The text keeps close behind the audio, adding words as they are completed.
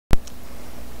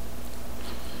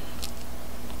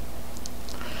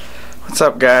What's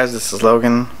up, guys? This is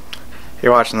Logan.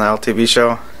 You're watching the LTV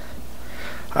show.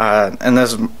 In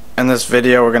this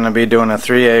video, we're gonna be doing a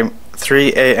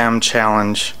 3 a.m.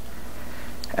 challenge,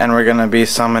 and we're gonna be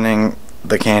summoning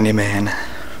the Candyman.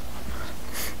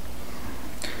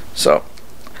 So,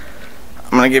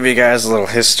 I'm gonna give you guys a little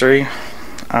history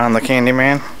on the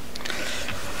Candyman.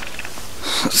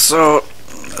 So,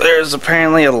 there's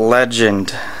apparently a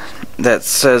legend that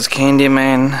says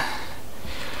Candyman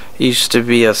used to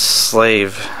be a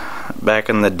slave back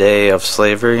in the day of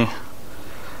slavery.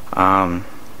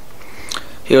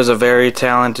 He was a very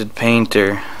talented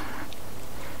painter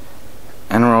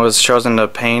and was chosen to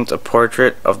paint a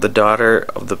portrait of the daughter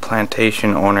of the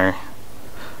plantation owner.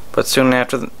 But soon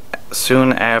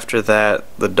after that,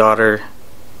 the daughter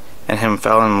and him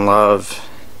fell in love,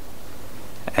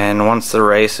 and once the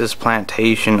racist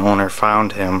plantation owner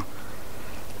found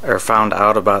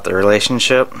out about the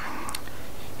relationship,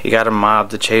 he got a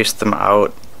mob to chase them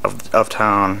out of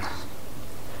town.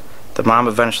 The mob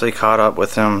eventually caught up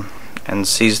with him and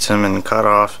seized him and cut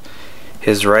off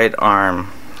his right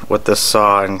arm with the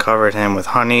saw and covered him with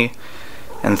honey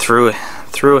and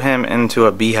threw him into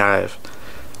a beehive.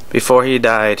 Before he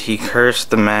died, he cursed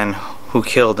the men who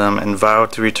killed him and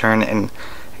vowed to return and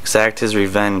exact his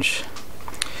revenge.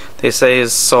 They say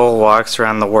his soul walks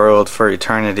around the world for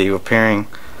eternity, appearing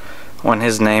when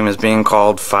his name is being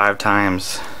called 5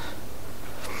 times.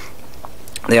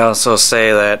 They also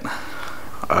say that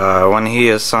when he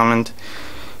is summoned,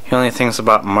 he only thinks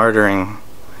about murdering,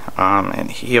 and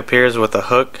he appears with a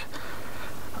hook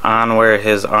on where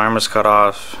his arm is cut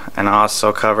off and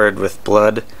also covered with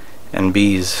blood and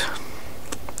bees.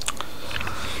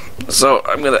 So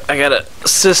I got an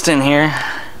assistant here.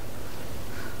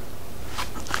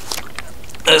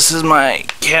 This is my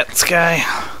cat, Skye.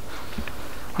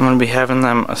 I'm gonna be having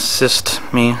them assist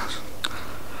me.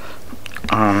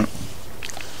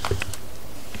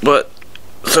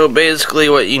 So basically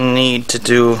what you need to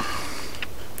do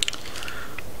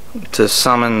to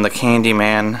summon the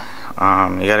Candyman,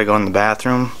 you gotta go in the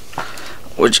bathroom,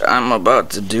 which I'm about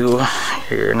to do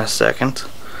here in a second.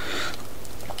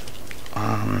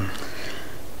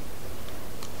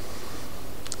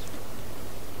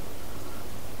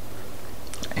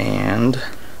 And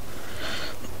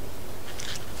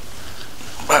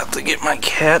about to get my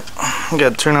cat. I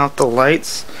gotta turn off the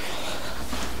lights.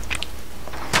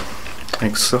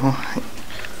 Like so.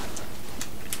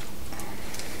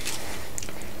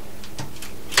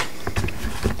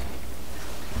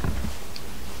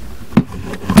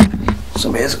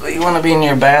 So basically you want to be in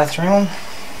your bathroom.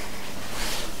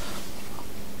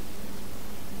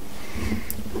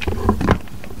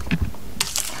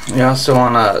 You also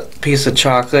want a piece of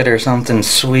chocolate or something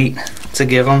sweet to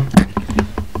give them.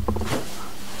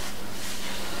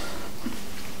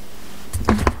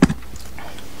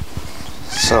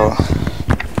 So,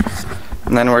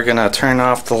 and then we're gonna turn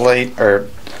off the light, or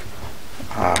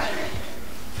we're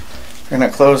gonna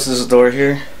close this door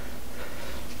here.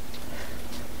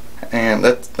 And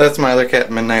that's my other cat,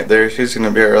 Midnight. There, she's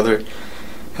gonna be our other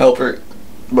helper.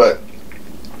 But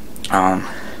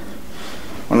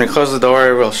when we close the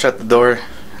door, we'll shut the door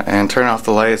and turn off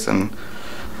the lights and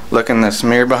look in this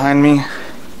mirror behind me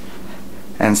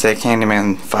and say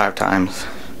Candyman 5 times,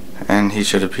 and he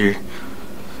should appear.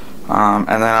 And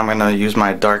then I'm gonna use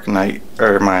my dark night,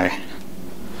 or my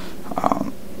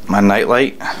night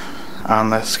light on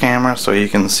this camera so you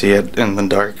can see it in the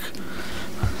dark.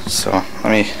 So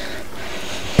let me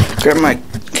grab my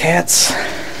cats.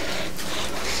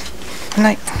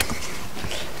 Night.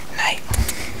 Night.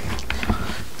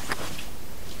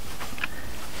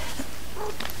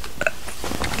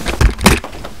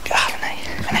 God, night.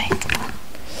 Night.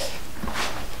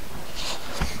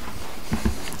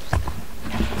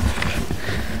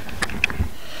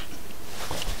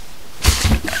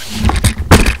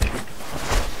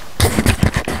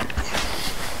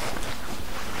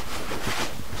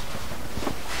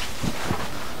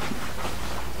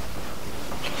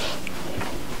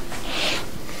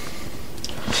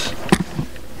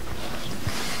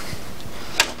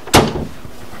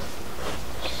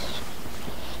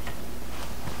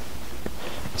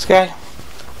 Skye?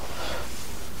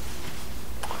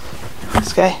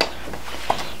 Skye?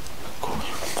 Cool.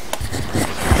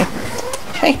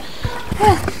 Hey.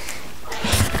 Hey.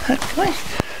 Come on.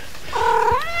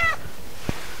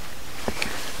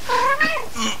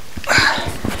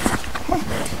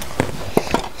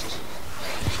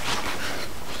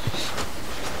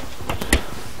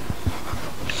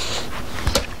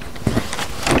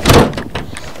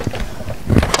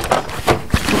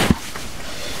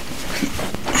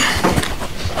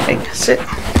 Sit.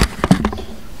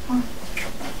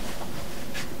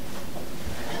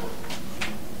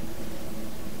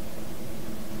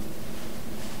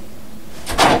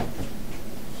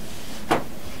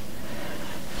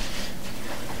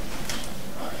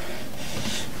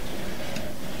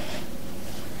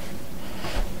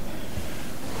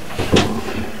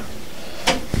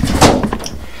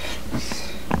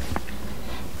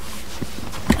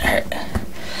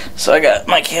 So I got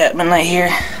my cat Midnight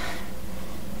here.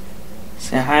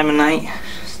 Say hi, Midnight.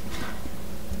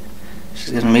 She's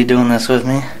gonna be doing this with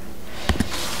me.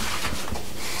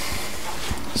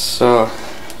 So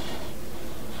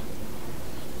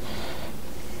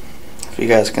if you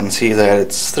guys can see that,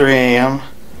 it's 3 a.m.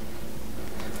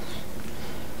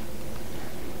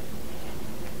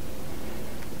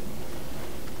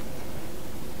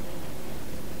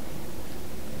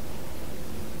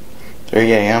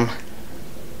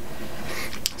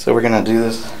 So we're gonna do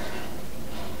this.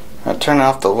 I'll turn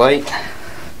off the light.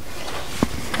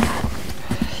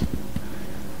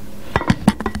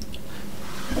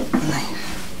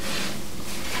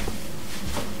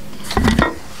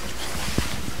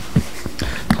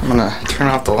 I'm gonna turn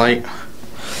off the light,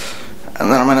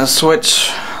 and then I'm gonna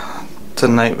switch to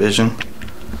night vision.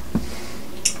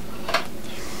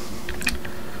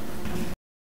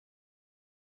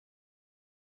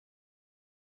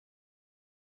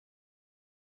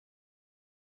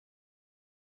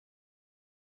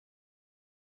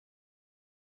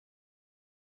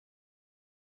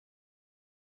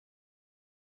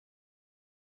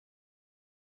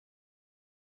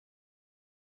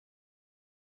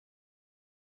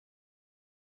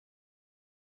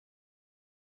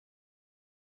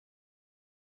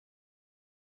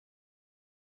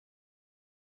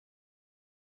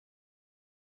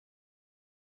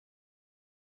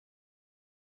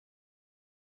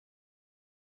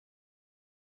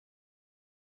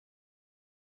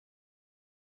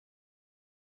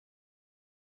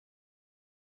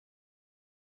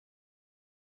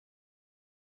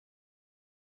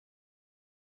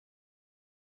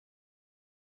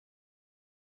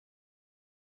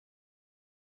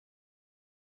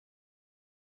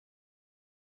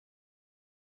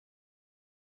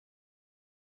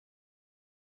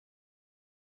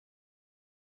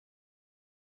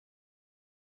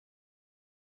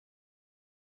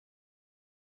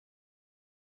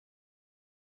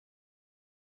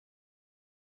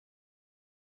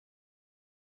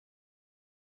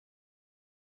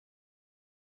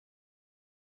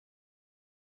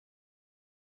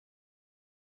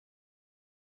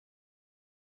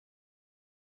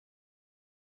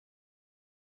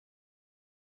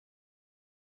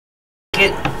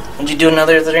 Would you do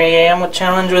another 3 a.m.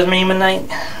 challenge with me, Midnight?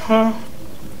 Huh?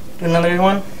 Do another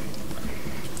one?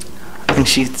 And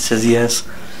she says yes.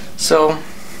 So,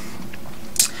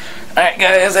 alright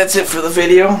guys, that's it for the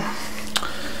video.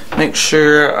 Make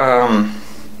sure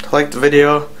to like the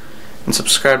video and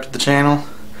subscribe to the channel.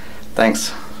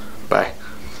 Thanks. Bye.